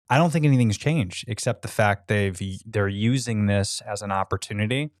I don't think anything's changed except the fact they're using this as an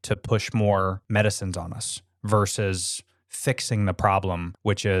opportunity to push more medicines on us versus fixing the problem,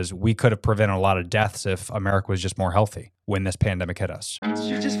 which is we could have prevented a lot of deaths if America was just more healthy when this pandemic hit us. It's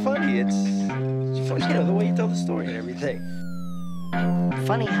just funny. It's funny, the way you tell the story and everything.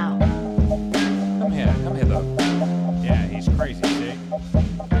 Funny how? Come here, though. Yeah, he's crazy, see?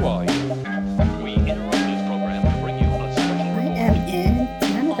 Who are you? We interrupt this program to bring you a special I am in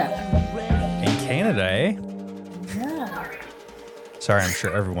Canada. In Canada, eh? Yeah. Sorry, I'm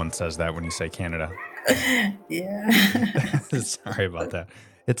sure everyone says that when you say Canada. Yeah. Sorry about that.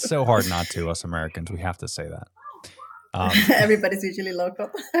 It's so hard not to, us Americans. We have to say that. Everybody's usually local.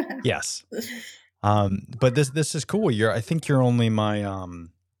 Yes. But this is cool. I think you're only my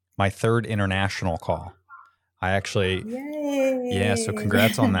my third international call. I actually, Yay. yeah. So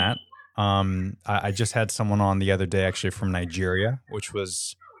congrats on that. I just had someone on the other day actually from Nigeria, which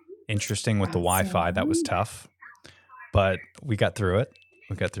was interesting with the Wi-Fi. That was tough, but we got through it.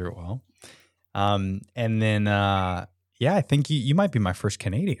 We got through it well. And then, yeah, I think you might be my first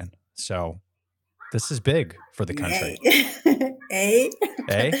Canadian. So this is big for the country. Eh?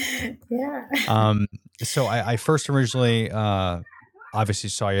 Yeah. So I first originally, obviously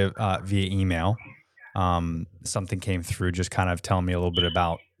saw you via email. Something came through just kind of telling me a little bit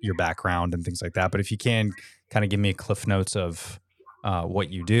about your background and things like that. But if you can kind of give me a cliff notes of what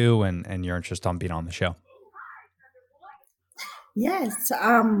you do and your interest on being on the show. Yes.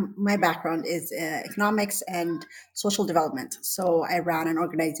 My background is economics and social development. So I ran an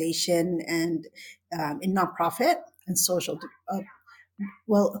organization and in nonprofit and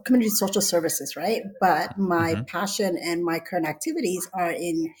community social services, right? But my passion and my current activities are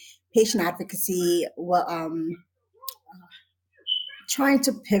in patient advocacy, trying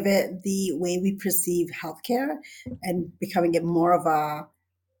to pivot the way we perceive healthcare and becoming it more of a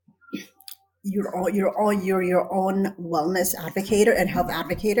your own wellness advocator and health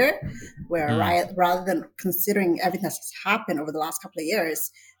advocator, where rather than considering everything that's happened over the last couple of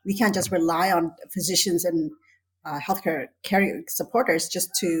years, we can't just rely on physicians and healthcare care supporters just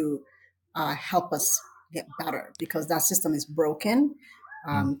to help us get better, because that system is broken.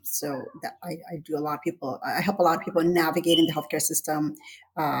 So that I do I help a lot of people navigating the healthcare system,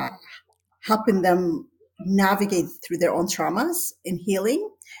 helping them navigate through their own traumas in healing,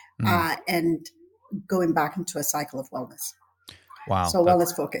 and going back into a cycle of wellness. Wow. So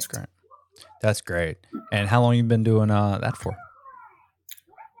wellness focused. That's great. And how long have you been doing that for?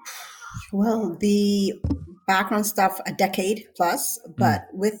 Well, the background stuff, a decade plus, but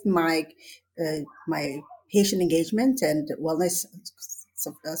with my patient engagement and wellness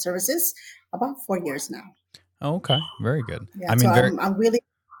services, about 4 years now. Oh, okay. Very good. Yeah, I'm really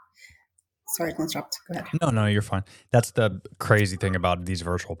sorry to interrupt. Go ahead. No, you're fine. That's the crazy thing about these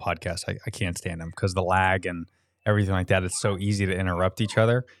virtual podcasts. I can't stand them because the lag and everything like that. It's so easy to interrupt each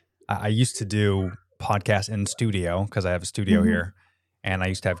other. I used to do podcasts in studio because I have a studio here, and I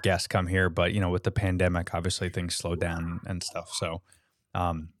used to have guests come here. But with the pandemic, obviously things slowed down and stuff. So,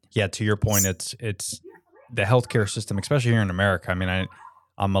 yeah, to your point, it's the healthcare system, especially here in America. I mean,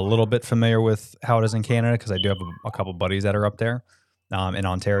 I'm a little bit familiar with how it is in Canada because I do have a couple buddies that are up there. In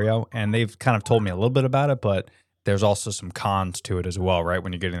Ontario, and they've kind of told me a little bit about it, but there's also some cons to it as well, right?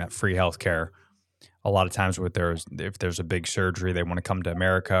 When you're getting that free healthcare, a lot of times if there's a big surgery, they want to come to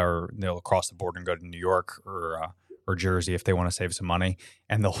America, or they'll cross the border and go to New York or Jersey if they want to save some money,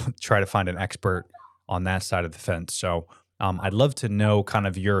 and they'll try to find an expert on that side of the fence. So I'd love to know kind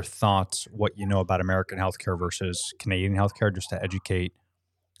of your thoughts, what you know about American healthcare versus Canadian healthcare, just to educate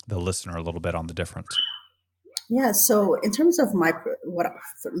the listener a little bit on the difference. Yeah, so in terms of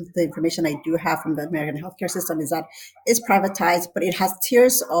the information I do have from the American healthcare system is that it's privatized, but it has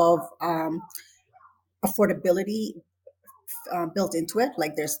tiers of affordability built into it.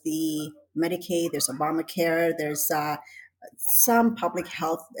 Like there's the Medicaid, there's Obamacare, there's some public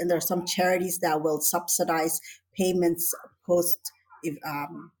health, and there's some charities that will subsidize payments post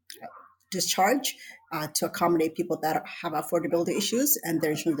discharge to accommodate people that have affordability issues and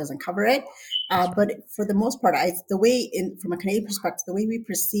their insurance doesn't cover it. But for the most part, from a Canadian perspective, the way we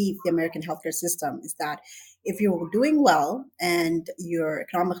perceive the American healthcare system is that if you're doing well and you're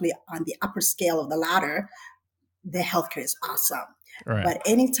economically on the upper scale of the ladder, the healthcare is awesome. Right. But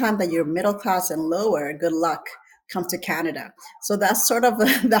anytime that you're middle class and lower, good luck. Come to Canada. So that's sort of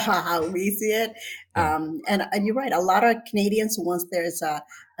how we see it. And you're right. A lot of Canadians, once there's a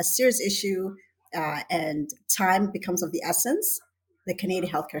serious issue and time becomes of the essence, the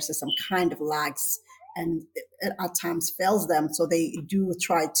Canadian healthcare system kind of lags and at times fails them. So they do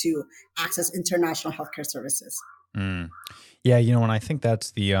try to access international healthcare services. Mm. Yeah, and I think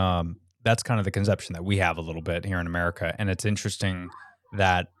that's kind of the conception that we have a little bit here in America, and it's interesting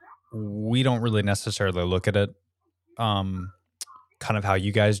that we don't really necessarily look at it um, kind of how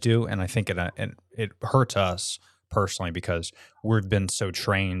you guys do, and I think it hurts us personally because we've been so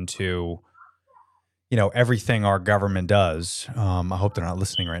trained to everything our government does. I hope they're not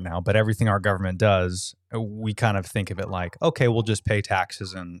listening right now, but everything our government does, we kind of think of it like, okay, we'll just pay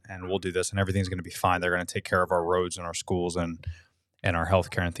taxes and we'll do this, and everything's going to be fine. They're going to take care of our roads and our schools and our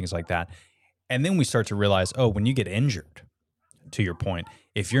healthcare and things like that. And then we start to realize, oh, when you get injured, to your point,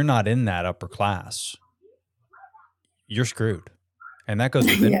 if you're not in that upper class, you're screwed. And that goes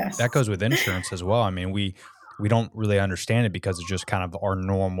with Yes. that goes with insurance as well. I mean, we don't really understand it because it's just kind of our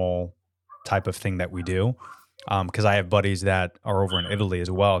normal type of thing that we do. Because I have buddies that are over in Italy as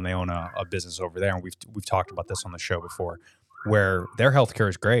well, and they own a business over there, and we've talked about this on the show before, where their healthcare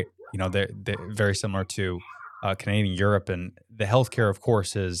is great. They're very similar to Canadian Europe, and the healthcare, of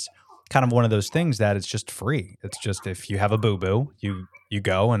course, is kind of one of those things that it's just free. It's just if you have a boo boo, you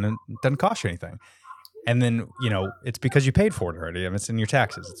go, and it doesn't cost you anything. And then it's because you paid for it already. I mean, it's in your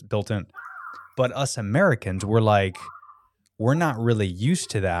taxes. It's built in. But us Americans, we're not really used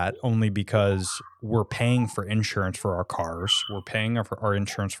to that, only because we're paying for insurance for our cars. We're paying for our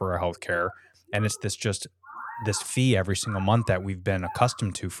insurance for our healthcare. And it's this fee every single month that we've been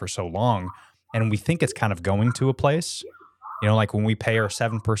accustomed to for so long. And we think it's kind of going to a place, like when we pay our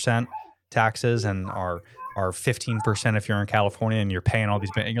 7% taxes and our 15% if you're in California and you're paying all these,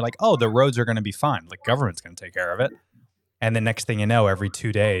 and you're like, oh, the roads are going to be fine. Like government's going to take care of it. And the next thing you know, every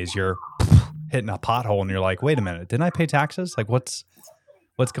 2 days you're hitting a pothole and you're like, wait a minute, didn't I pay taxes? Like what's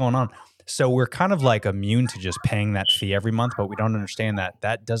going on? So we're kind of like immune to just paying that fee every month, but we don't understand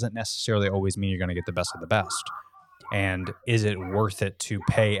that doesn't necessarily always mean you're going to get the best of the best. And is it worth it to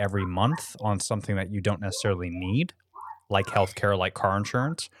pay every month on something that you don't necessarily need, like healthcare, like car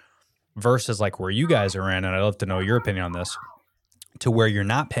insurance, versus like where you guys are in, and I'd love to know your opinion on this, to where you're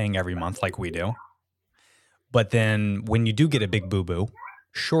not paying every month like we do. But then when you do get a big boo-boo,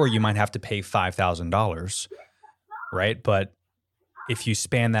 sure, you might have to pay $5,000, right? But if you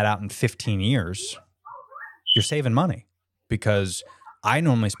span that out in 15 years, you're saving money, because I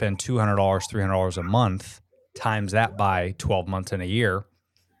normally spend $200, $300 a month, times that by 12 months in a year.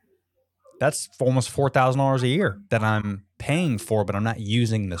 That's almost $4,000 a year that I'm paying for, but I'm not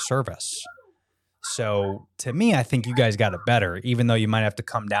using the service. So to me, I think you guys got it better, even though you might have to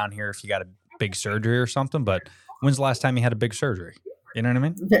come down here if you got a big surgery or something. But when's the last time you had a big surgery? You know what I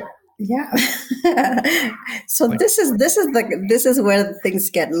mean? Yeah. So this is where things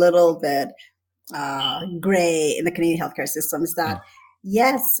get a little bit gray in the Canadian healthcare system. Is that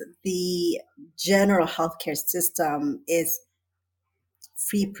yes, the general healthcare system is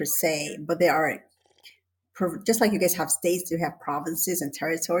free per se, but there are, just like you guys have states, you have provinces and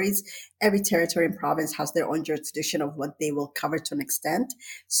territories. Every territory and province has their own jurisdiction of what they will cover to an extent.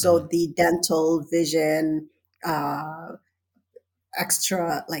 So the dental, vision,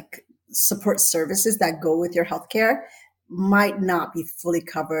 extra like support services that go with your healthcare might not be fully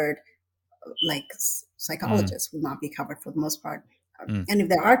covered. Like psychologists will not be covered for the most part. And if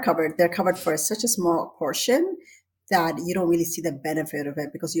they are covered, they're covered for such a small portion that you don't really see the benefit of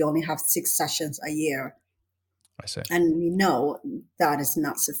it, because you only have 6 sessions a year. I see. And we know that is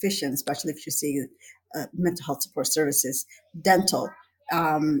not sufficient, especially if you see mental health support services. Dental,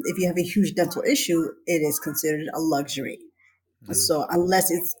 if you have a huge dental issue, it is considered a luxury. So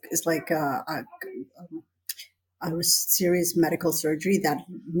unless it's like a serious medical surgery that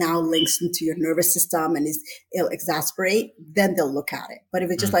now links into your nervous system and it'll exasperate, then they'll look at it. But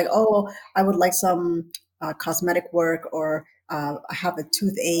if it's just like, oh, I would like some cosmetic work, or I have a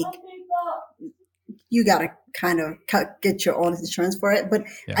toothache, you got to kind of get your own insurance for it. But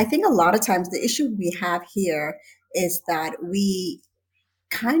I think a lot of times the issue we have here is that we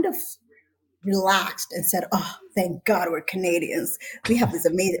kind of relaxed and said, oh, thank God we're Canadians. We have this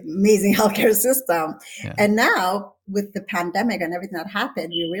amazing healthcare system. Yeah. And now with the pandemic and everything that happened,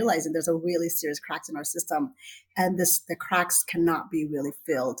 we realize that there's a really serious cracks in our system. And the cracks cannot be really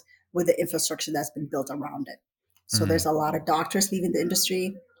filled with the infrastructure that's been built around it. So there's a lot of doctors leaving the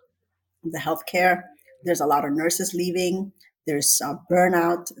industry, the healthcare. There's a lot of nurses leaving. There's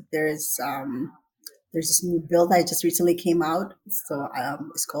burnout. There's this new bill that just recently came out. So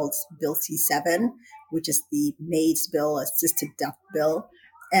it's called Bill C7, which is the MAIDS bill, assisted death bill.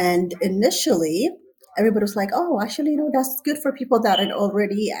 And initially, everybody was like, oh, actually, that's good for people that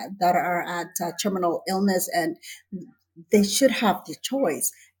are at terminal illness, and they should have the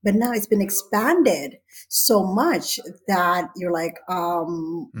choice. But now it's been expanded so much that you're like,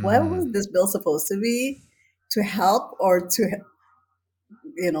 what was this bill supposed to be? to help or to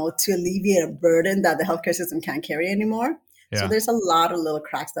alleviate a burden that the healthcare system can't carry anymore. So Yeah. there's a lot of little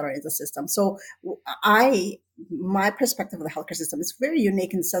cracks that are in the system. So my perspective of the healthcare system is very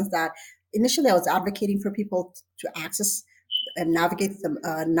unique in the sense that initially I was advocating for people to access and navigate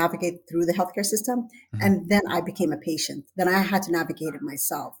through the healthcare system, and then I became a patient. Then I had to navigate it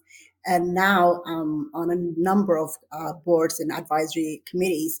myself, and now on a number of boards and advisory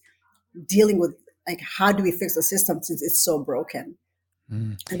committees dealing with like how do we fix the system since it's so broken,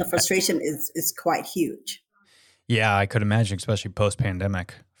 and the frustration is quite huge. Yeah, I could imagine, especially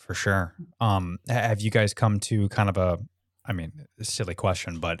post-pandemic, for sure. Have you guys come to kind of I mean, a silly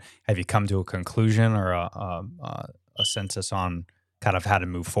question, but have you come to a conclusion or a census on kind of how to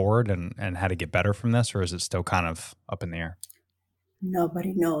move forward and how to get better from this, or is it still kind of up in the air?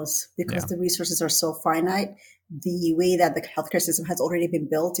 Nobody knows because Yeah. the resources are so finite. The way that the healthcare system has already been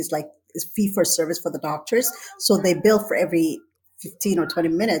built is fee for service for the doctors. So they bill for every 15 or 20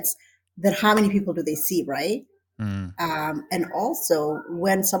 minutes. Then how many people do they see, right? Mm. And also,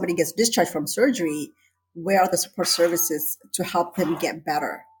 when somebody gets discharged from surgery, where are the support services to help them get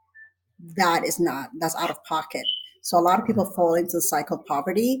better? That's out of pocket. So a lot of people fall into the cycle of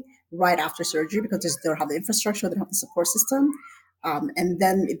poverty right after surgery because they don't have the infrastructure, they don't have the support system. And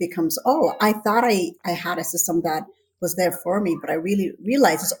then it becomes, oh, I thought I had a system that was there for me, but I really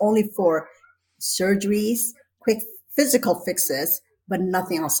realized it's only for surgeries, quick physical fixes, but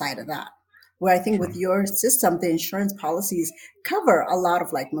nothing outside of that. Where I think with your system, the insurance policies cover a lot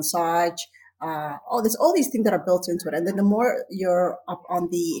of like massage, all these things that are built into it. And then the more you're up on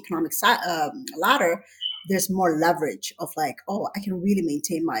the economic ladder, there's more leverage of like, oh, I can really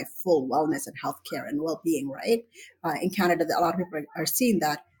maintain my full wellness and healthcare and well-being, right? In Canada, a lot of people are seeing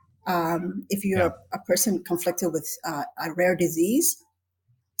that if you're a person conflicted with a rare disease,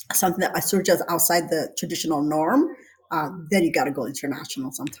 something that surgery is outside the traditional norm, then you got to go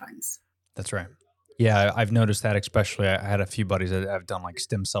international sometimes. That's right. Yeah, I've noticed that, especially I had a few buddies that have done like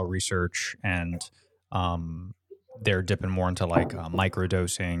stem cell research, and they're dipping more into like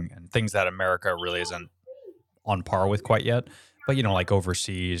microdosing and things that America really isn't on par with quite yet. But, like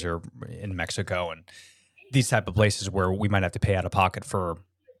overseas or in Mexico and these type of places where we might have to pay out of pocket for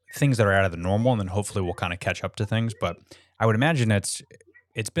things that are out of the normal, and then hopefully we'll kind of catch up to things. But I would imagine it's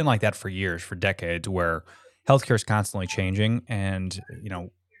been like that for years, for decades, where healthcare is constantly changing, and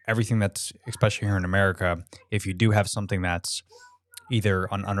everything that's, especially here in America, if you do have something that's either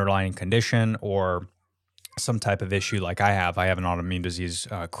an underlying condition or some type of issue like I have an autoimmune disease,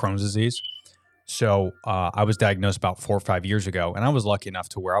 Crohn's disease. So I was diagnosed about 4 or 5 years ago, and I was lucky enough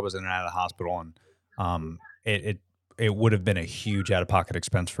to where I was in and out of the hospital, and it would have been a huge out-of-pocket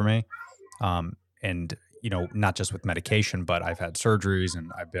expense for me. And not just with medication, but I've had surgeries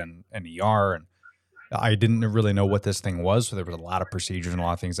and I've been in ER, and I didn't really know what this thing was. So there was a lot of procedures and a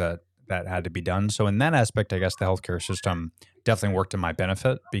lot of things that had to be done. So in that aspect, I guess the healthcare system definitely worked in my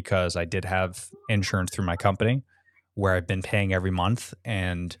benefit because I did have insurance through my company where I've been paying every month.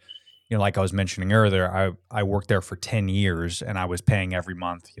 And, like I was mentioning earlier, I worked there for 10 years and I was paying every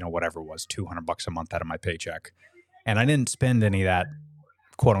month, whatever it was, $200 a month out of my paycheck. And I didn't spend any of that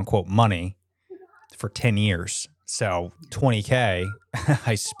quote unquote money for 10 years. So $20K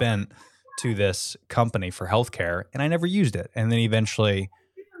I spent to this company for healthcare, and I never used it. And then eventually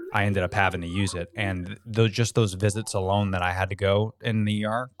I ended up having to use it. And just those visits alone that I had to go in the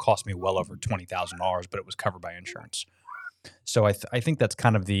ER cost me well over $20,000, but it was covered by insurance. So I think that's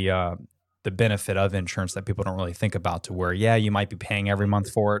kind of the benefit of insurance that people don't really think about, to where, yeah, you might be paying every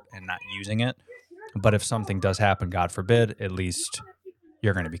month for it and not using it. But if something does happen, God forbid, at least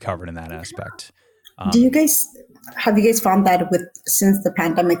you're going to be covered in that aspect. Have you guys found that since the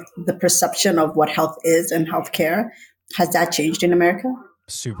pandemic, the perception of what health is and healthcare, has that changed in America?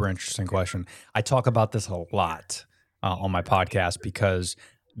 Super interesting question. I talk about this a lot on my podcast because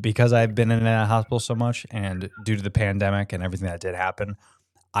I've been in and out of hospital so much, and due to the pandemic and everything that did happen,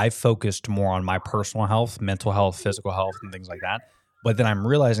 I focused more on my personal health, mental health, physical health, and things like that. But then I'm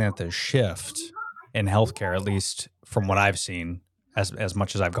realizing that the shift in healthcare, at least from what I've seen, as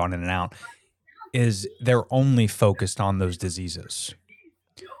much as I've gone in and out, is they're only focused on those diseases.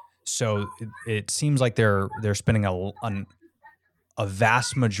 So it seems like they're spending a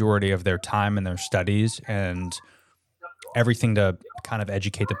vast majority of their time in their studies and everything to kind of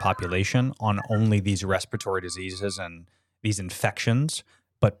educate the population on only these respiratory diseases and these infections,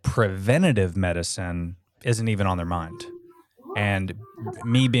 but preventative medicine isn't even on their mind. And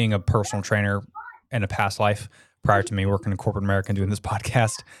me being a personal trainer in a past life, prior to me working in corporate America and doing this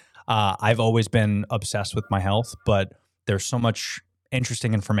podcast, I've always been obsessed with my health, but there's so much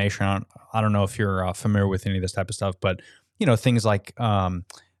interesting information on. I don't know if you're familiar with any of this type of stuff, but things like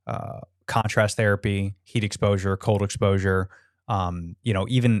contrast therapy, heat exposure, cold exposure,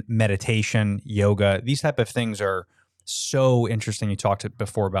 even meditation, yoga. These type of things are so interesting. You talked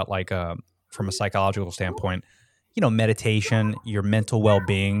before about like from a psychological standpoint, meditation, your mental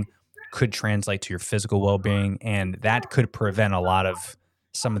well-being could translate to your physical well-being, and that could prevent a lot of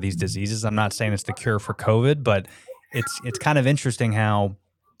some of these diseases. I'm not saying it's the cure for COVID, but it's kind of interesting how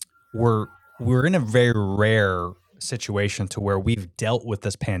we're in a very rare situation to where we've dealt with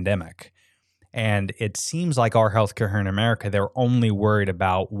this pandemic. And it seems like our healthcare here in America, they're only worried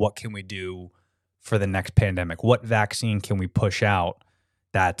about what can we do for the next pandemic? What vaccine can we push out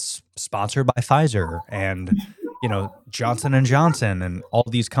that's sponsored by Pfizer and, Johnson and Johnson and all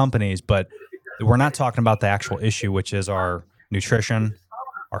these companies. But we're not talking about the actual issue, which is our nutrition,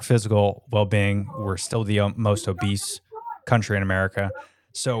 our physical well-being. We're still the most obese country in America.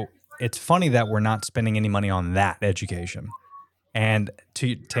 So it's funny that we're not spending any money on that education. And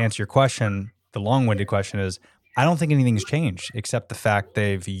to answer your question, the long-winded question is, I don't think anything's changed except the fact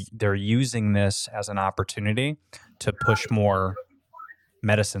they're using this as an opportunity to push more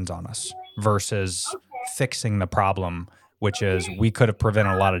medicines on us versus fixing the problem, which is we could have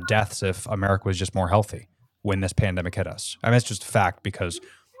prevented a lot of deaths if America was just more healthy when this pandemic hit us. I mean, it's just a fact because,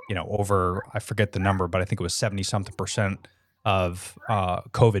 over, I forget the number, but I think it was 70-something% of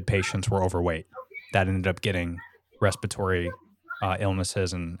COVID patients were overweight that ended up getting respiratory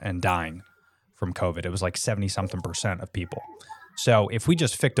illnesses and dying from COVID. It was like 70-something% of people. So if we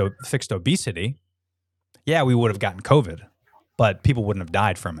just fixed obesity, yeah, we would have gotten COVID, but people wouldn't have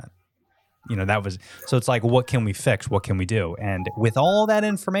died from it. So it's like, what can we fix? What can we do? And with all that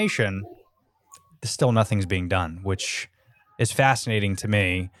information, still nothing's being done, which is fascinating to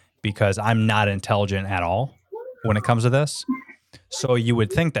me because I'm not intelligent at all when it comes to this. So you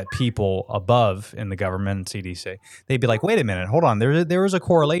would think that people above in the government and CDC, they'd be like, wait a minute, hold on, there is a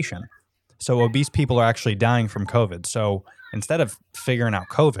correlation. So obese people are actually dying from COVID. So instead of figuring out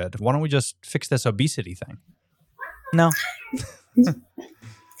COVID, why don't we just fix this obesity thing? No.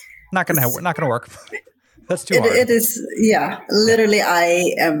 Not gonna work. That's too hard. It is, yeah. Literally,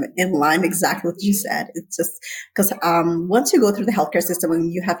 I am in line exactly what you said. It's just because once you go through the healthcare system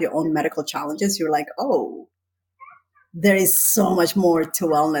and you have your own medical challenges, you're like, oh, there is so much more to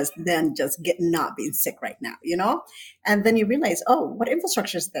wellness than just not being sick right now, And then you realize, oh, what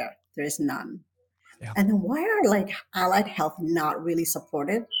infrastructure is there? There is none. Yeah. And then why are like allied health not really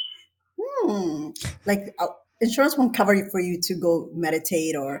supported? Like insurance won't cover you for you to go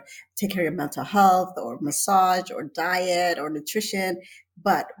meditate or take care of your mental health or massage or diet or nutrition.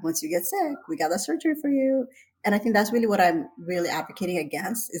 But once you get sick, we got that surgery for you. And I think that's really what I'm really advocating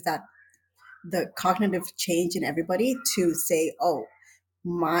against is that the cognitive change in everybody to say, oh,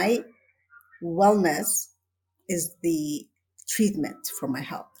 my wellness is the treatment for my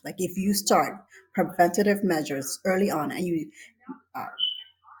health. Like if you start preventative measures early on and you,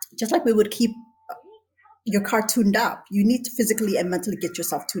 just like we would keep your car tuned up, you need to physically and mentally get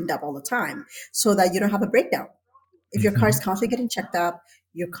yourself tuned up all the time so that you don't have a breakdown. If your car is constantly getting checked up,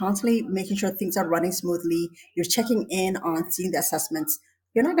 you're constantly making sure things are running smoothly, you're checking in on seeing the assessments,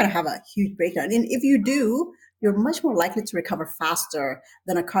 you're not going to have a huge breakdown. And if you do, you're much more likely to recover faster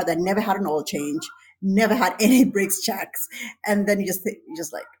than a car that never had an oil change, never had any brakes checks. And then you're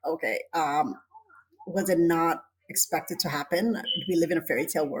just like, okay, was it not expected to happen? Do we live in a fairy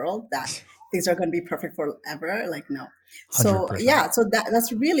tale world that things are going to be perfect forever? Like, no. So 100%. Yeah, so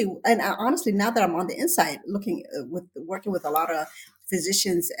that's really, and honestly, now that I'm on the inside working with a lot of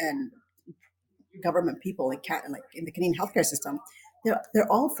physicians and government people like in the Canadian healthcare system, they're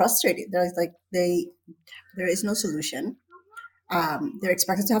all frustrated. They're like, there is no solution. They're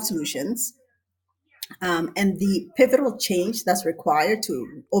expected to have solutions. And the pivotal change that's required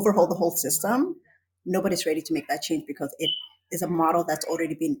to overhaul the whole system, nobody's ready to make that change because it is a model that's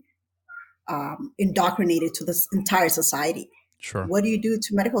already been indoctrinated to this entire society. Sure. What do you do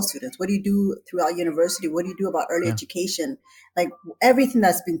to medical students? What do you do throughout university? What do you do about early education? Like everything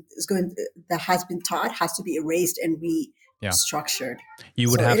that has been taught has to be erased and restructured. You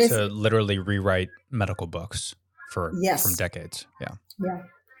would have to literally rewrite medical books from decades. Yeah. Yeah.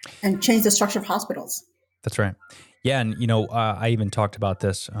 And change the structure of hospitals. That's right. Yeah. And, I even talked about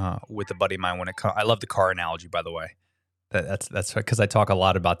this with a buddy of mine I love the car analogy, by the way. That's because I talk a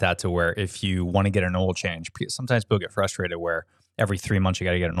lot about that to where if you want to get an oil change, sometimes people get frustrated where every 3 months you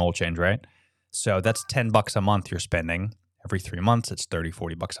got to get an oil change, right? So that's $10 a month you're spending. Every 3 months, it's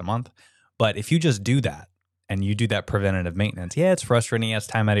 $30-$40 a month. But if you just do that and you do that preventative maintenance, yeah, it's frustrating. It's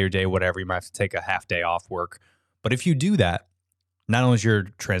time out of your day, whatever. You might have to take a half day off work. But if you do that, not only is your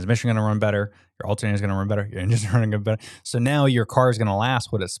transmission going to run better, your alternator is going to run better, your engine's running better. So now your car is going to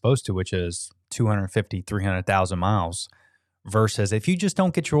last what it's supposed to, which is 250, 300,000 miles, versus if you just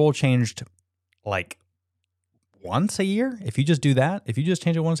don't get your oil changed like once a year, if you just do that, if you just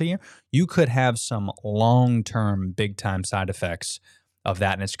change it once a year, you could have some long-term big-time side effects of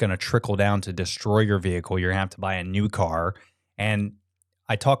that, and it's going to trickle down to destroy your vehicle. You're going to have to buy a new car. And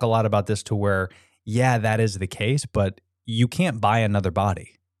I talk a lot about this to where, yeah, that is the case, but you can't buy another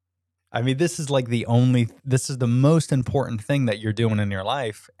body. I mean, this is the most important thing that you're doing in your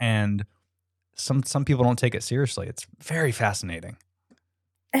life, and some people don't take it seriously. It's very fascinating.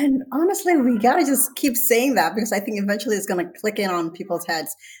 And honestly, we gotta just keep saying that, because I think eventually it's gonna click in on people's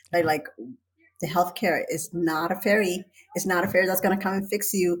heads that like the healthcare is not a fairy. It's not a fairy that's gonna come and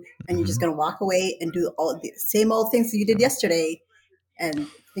fix you, and you're just gonna walk away and do all the same old things that you did yesterday, and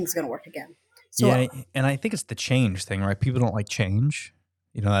things are gonna work again. So Yeah, and I think it's the change thing, right? People don't like change.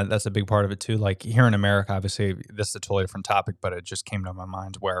 You know, that's a big part of it too. Like here in America, obviously, this is a totally different topic, but it just came to my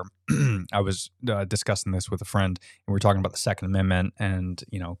mind where I was discussing this with a friend, and we were talking about the Second Amendment and,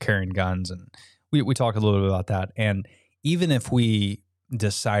 you know, carrying guns. And we talked a little bit about that. And even if we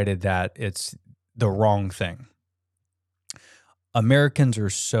decided that it's the wrong thing, Americans are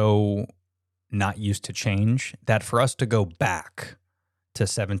so not used to change that for us to go back to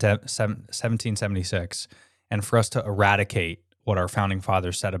 1776 and for us to eradicate what our founding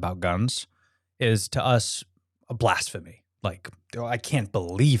fathers said about guns is to us a blasphemy. Like, oh, I can't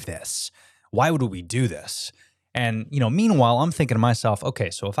believe this. Why would we do this? And, you know, meanwhile, I'm thinking to myself, okay,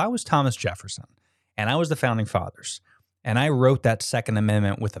 so if I was Thomas Jefferson and I was the founding fathers and I wrote that Second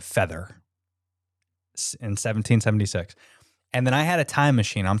Amendment with a feather in 1776, and then I had a time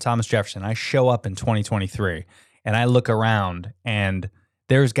machine, I'm Thomas Jefferson, I show up in 2023 and I look around and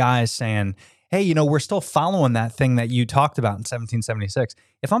there's guys saying, hey, you know, we're still following that thing that you talked about in 1776.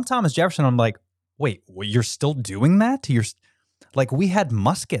 If I'm Thomas Jefferson, I'm like, wait, you're still doing that? Like, we had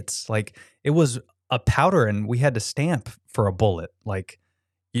muskets. Like, it was a powder and we had to stamp for a bullet. Like,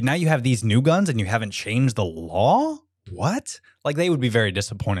 now you have these new guns and you haven't changed the law? What? Like, they would be very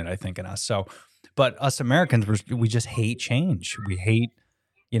disappointed, I think, in us. So, but us Americans, we just hate change. We hate,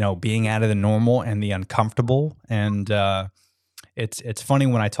 you know, being out of the normal and the uncomfortable. And, it's funny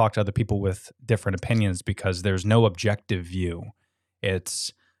when I talk to other people with different opinions because there's no objective view.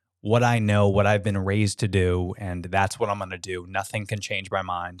 It's what I know, what I've been raised to do, and that's what I'm going to do. Nothing can change my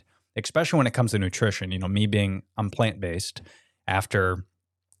mind, especially when it comes to nutrition. You know, I'm plant-based. I'd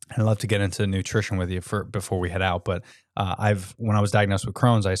love to get into nutrition with you before we head out, but when I was diagnosed with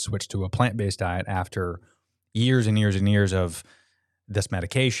Crohn's, I switched to a plant-based diet after years and years and years of this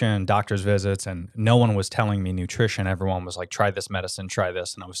medication, doctor's visits, and no one was telling me nutrition. Everyone was like, try this medicine, try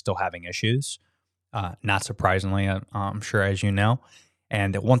this. And I was still having issues. Not surprisingly, I'm sure, as you know.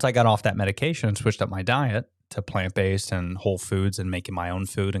 And once I got off that medication and switched up my diet to plant-based and whole foods and making my own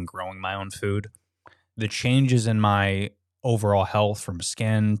food and growing my own food, the changes in my overall health from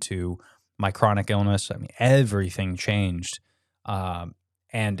skin to my chronic illness, I mean, everything changed.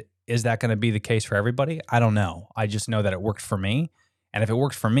 And is that going to be the case for everybody? I don't know. I just know that it worked for me. And if it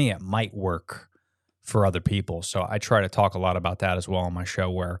works for me, it might work for other people. So I try to talk a lot about that as well on my show,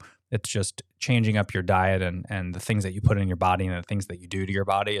 where it's just changing up your diet and the things that you put in your body and the things that you do to your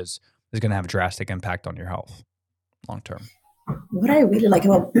body is going to have a drastic impact on your health long term. what I really like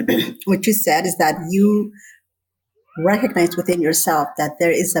about what you said is that you recognize within yourself that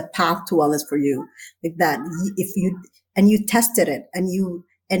there is a path to wellness for you. Like that, if you tested it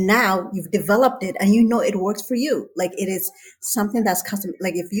and now you've developed it and you know it works for you. Like it is something that's custom.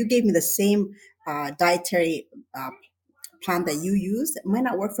 Like if you gave me the same dietary plan that you use, it might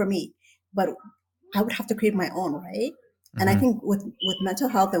not work for me, but I would have to create my own, right? And I think with mental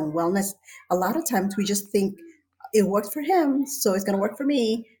health and wellness, a lot of times we just think it worked for him, so it's going to work for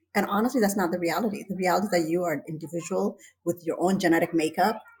me. And honestly, that's not the reality. The reality is that you are an individual with your own genetic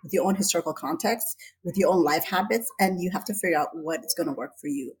makeup, with your own historical context, with your own life habits, and you have to figure out what is going to work for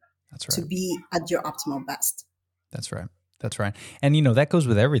you. That's right. To be at your optimal best. That's right. That's right. And, you know, that goes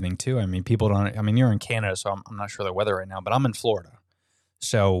with everything too. I mean, you're in Canada, so I'm not sure the weather right now, but I'm in Florida.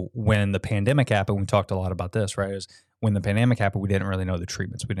 So when the pandemic happened, we talked a lot about this, right? Is when the pandemic happened, we didn't really know the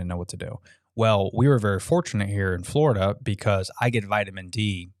treatments. We didn't know what to do. Well, we were very fortunate here in Florida because I get vitamin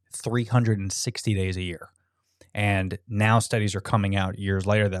D 360 days a year. And now studies are coming out years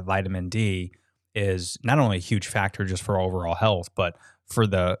later that vitamin D is not only a huge factor just for overall health, but for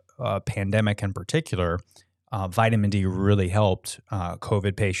the pandemic in particular, vitamin D really helped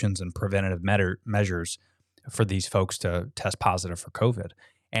COVID patients and preventative measures for these folks to test positive for COVID.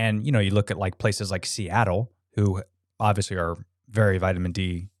 And, you know, you look at like places like Seattle, who obviously are very vitamin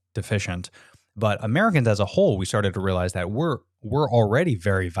D deficient. But Americans as a whole, we started to realize that we're already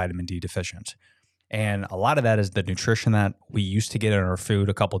very vitamin D deficient. And a lot of that is the nutrition that we used to get in our food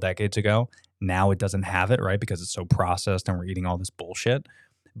a couple decades ago. Now it doesn't have it, right? Because it's so processed and we're eating all this bullshit.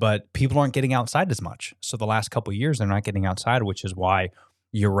 But people aren't getting outside as much. So the last couple of years, they're not getting outside, which is why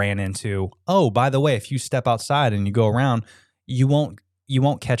you ran into, oh, by the way, if you step outside and you go around, you won't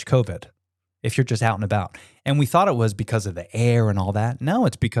catch COVID if you're just out and about. And we thought it was because of the air and all that. No,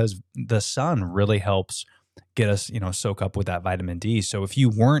 it's because the sun really helps get us, soak up with that vitamin D. So if you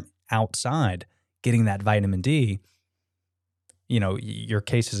weren't outside getting that vitamin D, your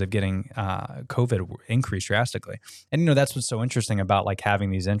cases of getting COVID increase drastically. And that's what's so interesting about like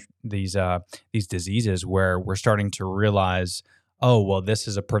having these diseases where we're starting to realize, oh, well, this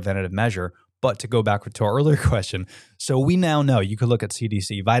is a preventative measure. But to go back to our earlier question, so we now know, you could look at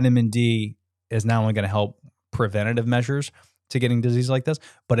CDC, vitamin D is not only going to help preventative measures to getting disease like this,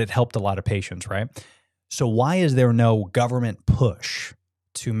 but it helped a lot of patients, right? So why is there no government push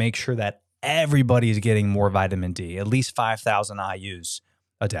to make sure that everybody is getting more vitamin D, at least 5,000 IUs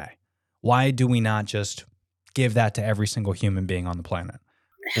a day? Why do we not just give that to every single human being on the planet?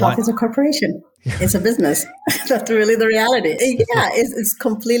 Health is a corporation. It's a business. That's really the reality. Yeah, it's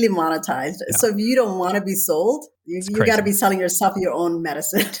completely monetized. Yeah. So if you don't want to be sold, you got to be selling yourself your own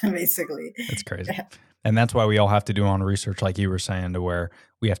medicine, basically. It's crazy. And that's why we all have to do on research, like you were saying, to where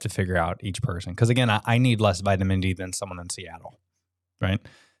we have to figure out each person. Because again, I need less vitamin D than someone in Seattle, right?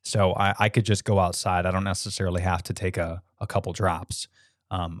 So I could just go outside. I don't necessarily have to take a couple drops.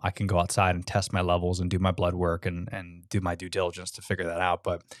 I can go outside and test my levels and do my blood work and do my due diligence to figure that out.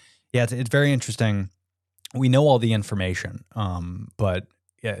 But yeah, it's very interesting. We know all the information, but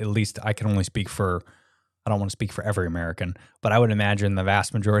yeah, at least I can only speak for, I don't want to speak for every American, but I would imagine the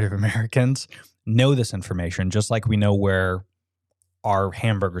vast majority of Americans know this information, just like we know where our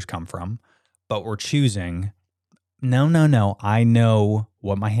hamburgers come from, but we're choosing, no, I know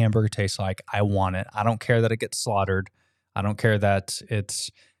what my hamburger tastes like. I want it. I don't care that it gets slaughtered. I don't care that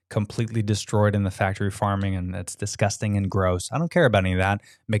it's completely destroyed in the factory farming and it's disgusting and gross. I don't care about any of that.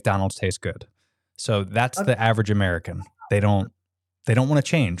 McDonald's tastes good. So that's the average American. They don't want to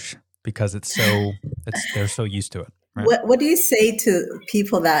change because they're so used to it. Right? What do you say to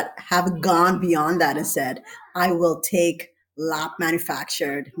people that have gone beyond that and said, I will take lab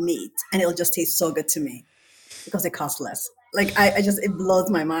manufactured meat and it'll just taste so good to me because it costs less? Like it blows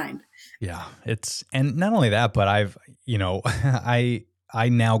my mind. Yeah, and not only that, but I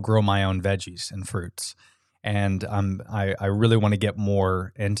now grow my own veggies and fruits, and I really want to get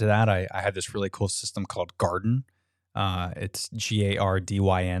more into that. I have this really cool system called Garden. It's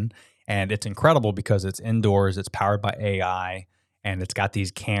Gardyn, and it's incredible because it's indoors. It's powered by AI, and it's got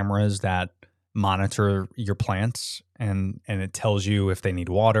these cameras that monitor your plants, and it tells you if they need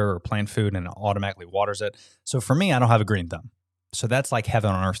water or plant food, and it automatically waters it. So for me, I don't have a green thumb. So that's like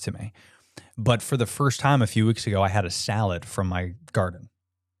heaven on earth to me. But for the first time a few weeks ago, I had a salad from my garden.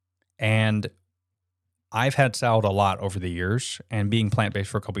 And I've had salad a lot over the years, and being plant-based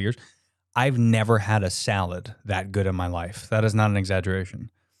for a couple of years, I've never had a salad that good in my life. That is not an exaggeration.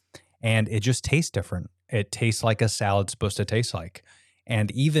 And it just tastes different. It tastes like a salad's supposed to taste like.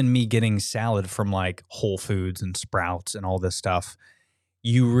 And even me getting salad from like Whole Foods and Sprouts and all this stuff,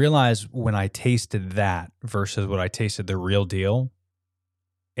 you realize when I tasted that versus what I tasted the real deal,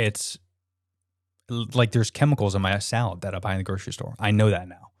 it's like there's chemicals in my salad that I buy in the grocery store. I know that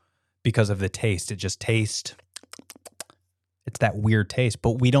now because of the taste. It just tastes, it's that weird taste,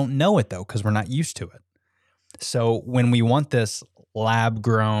 but we don't know it though because we're not used to it. So when we want this lab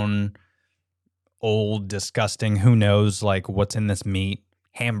grown, old, disgusting, who knows like what's in this meat,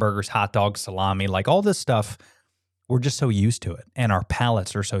 hamburgers, hot dogs, salami, like all this stuff, we're just so used to it, and our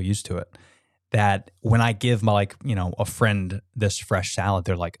palates are so used to it that when I give my a friend this fresh salad,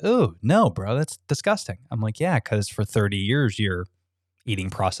 they're like, "Oh no, bro, that's disgusting." I'm like, "Yeah, because for 30 years you're eating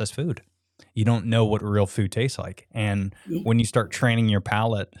processed food. You don't know what real food tastes like." And when you start training your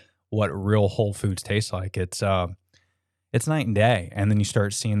palate what real whole foods taste like, it's night and day. And then you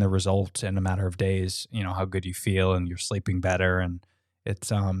start seeing the results in a matter of days. How good you feel, and you're sleeping better, and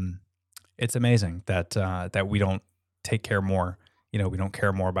it's amazing that we don't take care more. We don't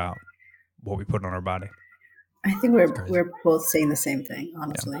care more about what we put on our body. I think we're both saying the same thing,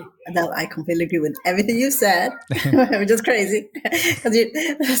 honestly. Yeah. That I completely agree with everything you said, which is crazy.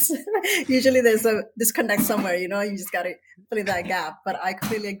 Because usually there's a disconnect somewhere, you just got to fill in that gap. But I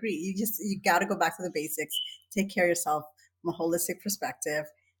completely agree. You got to go back to the basics, take care of yourself from a holistic perspective.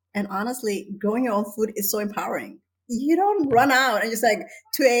 And honestly, growing your own food is so empowering. You don't run out and just like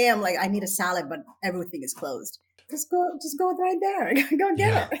 2 a.m. like I need a salad, but everything is closed. just go right there. Go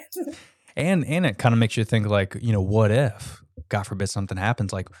Yeah. get it. And it kind of makes you think like, what if, God forbid, something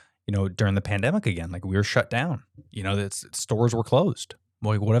happens like, during the pandemic again, like we were shut down, stores were closed.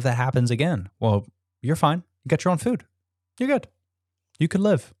 Like, what if that happens again? Well, you're fine. You got your own food. You're good. You could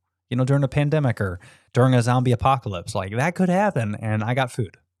live, during a pandemic or during a zombie apocalypse. Like that could happen. And I got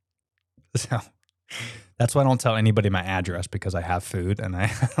food. So that's why I don't tell anybody my address, because I have food and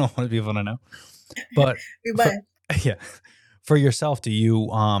I don't want people to know. But yeah, for yourself, do you,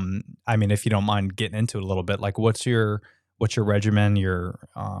 if you don't mind getting into it a little bit, like what's your regimen, your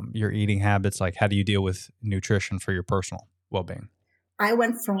eating habits? Like, how do you deal with nutrition for your personal well-being? I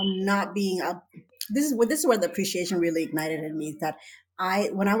went from not being this is where the appreciation really ignited in me. Is that I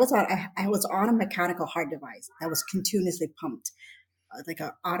was on a mechanical heart device that was continuously pumped, like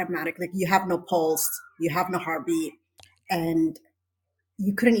a automatic. Like you have no pulse, you have no heartbeat, and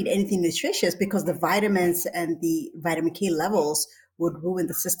you couldn't eat anything nutritious because the vitamins and the vitamin K levels would ruin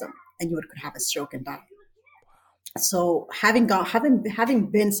the system, and you could have a stroke and die. So having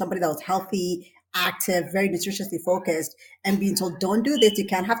been somebody that was healthy, active, very nutritiously focused, and being told, don't do this, you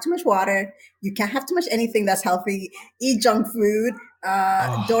can't have too much water, you can't have too much anything that's healthy, eat junk food,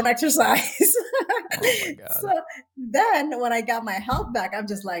 don't exercise. Oh my God. So then when I got my health back, I'm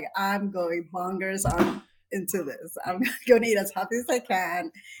just like, I'm going bonkers into this. I'm going to eat as healthy as I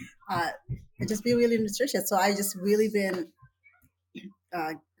can, and just be really nutritious. So I just really been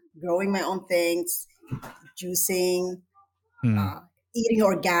growing my own things, juicing, eating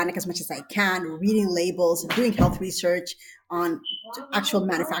organic as much as I can, reading labels, doing health research on actual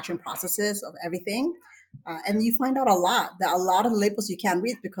manufacturing processes of everything. And you find out a lot of the labels you can't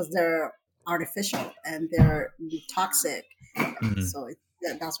read because they're artificial and they're toxic. So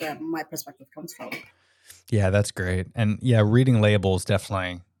that's where my perspective comes from. Yeah, that's great. And yeah, reading labels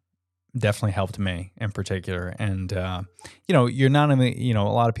definitely helped me in particular. And, you're not, a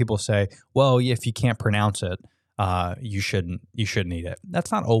lot of people say, well, if you can't pronounce it, you shouldn't eat it.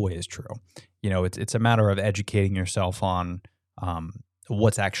 That's not always true. It's a matter of educating yourself on,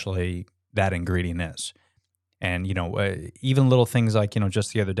 what's actually that ingredient is. And, even little things like,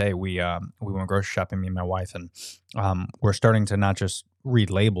 just the other day, we went grocery shopping, me and my wife, and we're starting to not just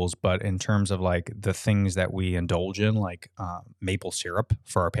read labels, but in terms of like the things that we indulge in, like maple syrup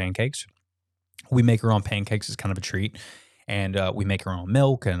for our pancakes. We make our own pancakes as kind of a treat, and we make our own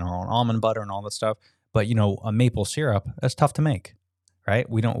milk and our own almond butter and all that stuff. But, a maple syrup, that's tough to make, right?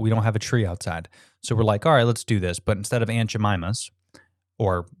 We don't have a tree outside. So we're like, all right, let's do this. But instead of Aunt Jemima's,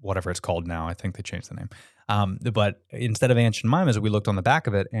 or whatever it's called now, I think they changed the name. But instead of Aunt Jemima's, we looked on the back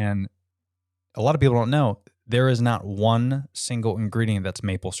of it, and a lot of people don't know, there is not one single ingredient that's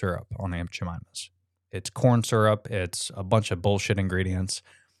maple syrup on Aunt Jemima's. It's corn syrup. It's a bunch of bullshit ingredients.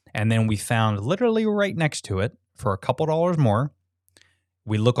 And then we found literally right next to it for a couple dollars more,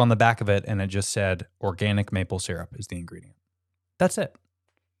 we look on the back of it and it just said organic maple syrup is the ingredient. That's it.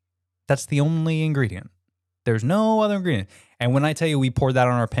 That's the only ingredient. There's no other ingredient. And when I tell you we poured that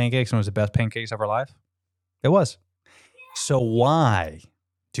on our pancakes and it was the best pancakes of our life, it was. So why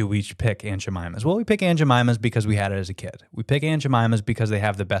do we pick Aunt Jemima's? Well, we pick Aunt Jemima's because we had it as a kid. We pick Aunt Jemima's because they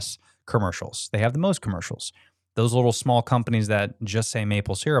have the best commercials. They have the most commercials. Those little small companies that just say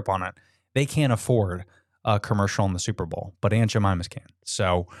maple syrup on it, they can't afford a commercial in the Super Bowl, but Aunt Jemima's can.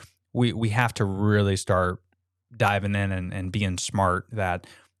 So we have to really start diving in and being smart that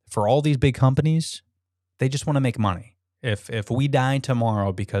for all these big companies, they just want to make money. If we die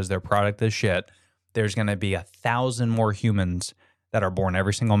tomorrow because their product is shit, there's going to be 1,000 more humans that are born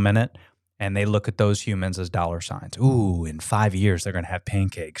every single minute, and they look at those humans as dollar signs. Ooh, in 5 years, they're going to have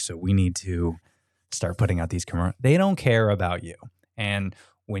pancakes, so we need to start putting out these commercials. They don't care about you. And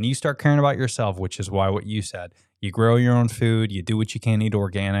when you start caring about yourself, which is why what you said, you grow your own food, you do what you can, eat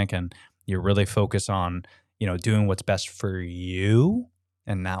organic, and you really focus on, doing what's best for you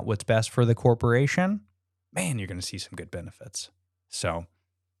and not what's best for the corporation, man, you're going to see some good benefits. So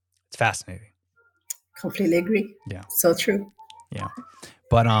it's fascinating. Completely agree. Yeah. So true. Yeah.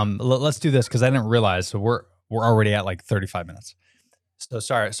 But let's do this because I didn't realize. So we're already at like 35 minutes. So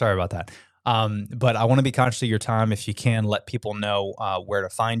sorry about that. But I want to be conscious of your time. If you can, let people know where to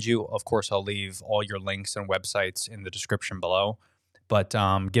find you. Of course, I'll leave all your links and websites in the description below. But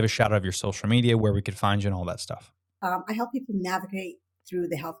give a shout out of your social media, where we could find you and all that stuff. I help people navigate through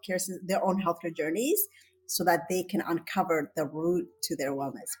their own healthcare journeys, so that they can uncover the root to their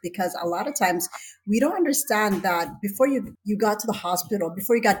wellness. Because a lot of times we don't understand that before you got to the hospital,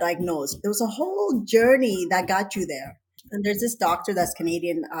 before you got diagnosed, there was a whole journey that got you there. And there's this doctor that's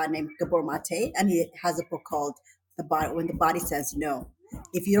Canadian named Gabor Mate, and he has a book called When the Body Says No.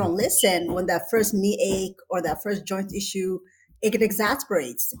 If you don't listen, when that first knee ache or that first joint issue, it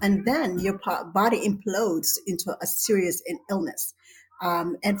exasperates, and then your body implodes into a serious illness.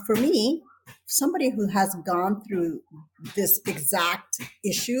 And for me, somebody who has gone through this exact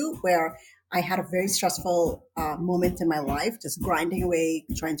issue where I had a very stressful moment in my life, just grinding away,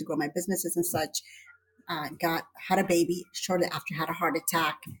 trying to grow my businesses and such. Had a baby shortly after, had a heart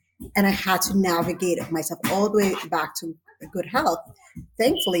attack, and I had to navigate myself all the way back to good health.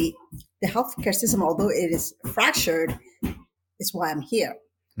 Thankfully, the healthcare system, although it is fractured, is why I'm here.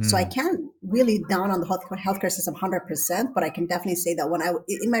 So I can't really down on the healthcare system 100%, but I can definitely say that when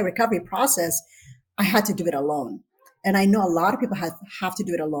in my recovery process, I had to do it alone. And I know a lot of people have to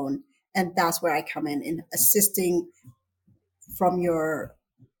do it alone. And that's where I come in assisting in your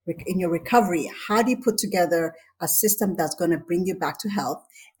recovery. How do you put together a system that's going to bring you back to health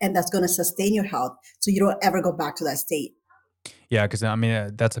and that's going to sustain your health so you don't ever go back to that state? Yeah, because I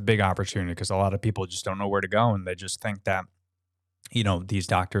mean, that's a big opportunity because a lot of people just don't know where to go, and they just think that, these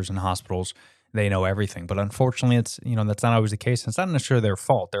doctors and hospitals, they know everything. But unfortunately, it's, that's not always the case. It's not necessarily their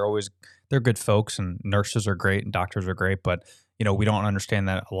fault. They're good folks, and nurses are great and doctors are great. But, we don't understand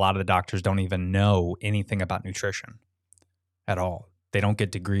that a lot of the doctors don't even know anything about nutrition at all. They don't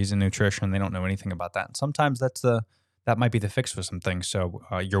get degrees in nutrition. They don't know anything about that. And sometimes that might be the fix for some things. So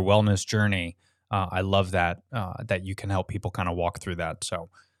your wellness journey, I love that you can help people kind of walk through that. So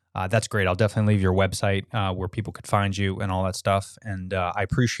that's great. I'll definitely leave your website where people could find you and all that stuff. And I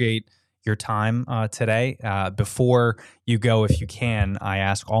appreciate your time today. Before you go, if you can, I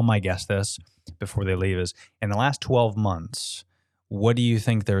ask all my guests this before they leave is, in the last 12 months, what do you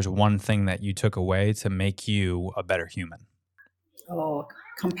think there's one thing that you took away to make you a better human? Oh,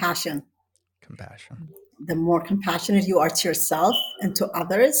 compassion. Compassion. The more compassionate you are to yourself and to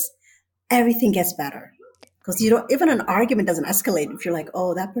others, everything gets better. Because even an argument doesn't escalate if you're like,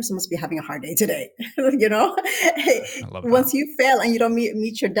 oh, that person must be having a hard day today. Once you fail and you don't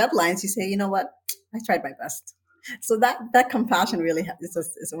meet your deadlines, you say, you know what, I tried my best. So that compassion really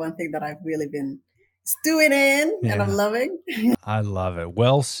is one thing that I've really been stewing in, and I'm loving. I love it.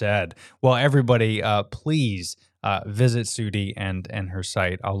 Well said. Well, everybody, please visit Sudhi and her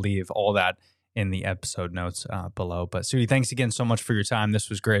site. I'll leave all that in the episode notes below. But Sudhi, thanks again so much for your time.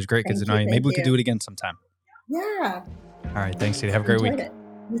 This was great. It's great to know you. Maybe we could do it again sometime. Yeah. All right. Thanks, Sudhi. Have a great week.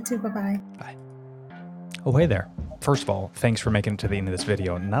 You too. Bye-bye. Bye. Oh, hey there. First of all, thanks for making it to the end of this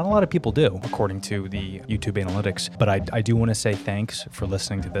video. Not a lot of people do, according to the YouTube analytics, but I do want to say thanks for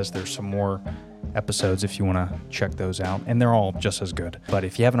listening to this. There's some more episodes if you want to check those out, and they're all just as good. But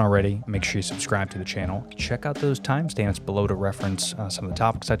if you haven't already, make sure you subscribe to the channel. Check out those timestamps below to reference some of the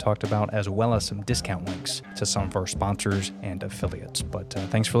topics I talked about, as well as some discount links to some of our sponsors and affiliates. But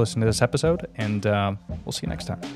thanks for listening to this episode, and we'll see you next time.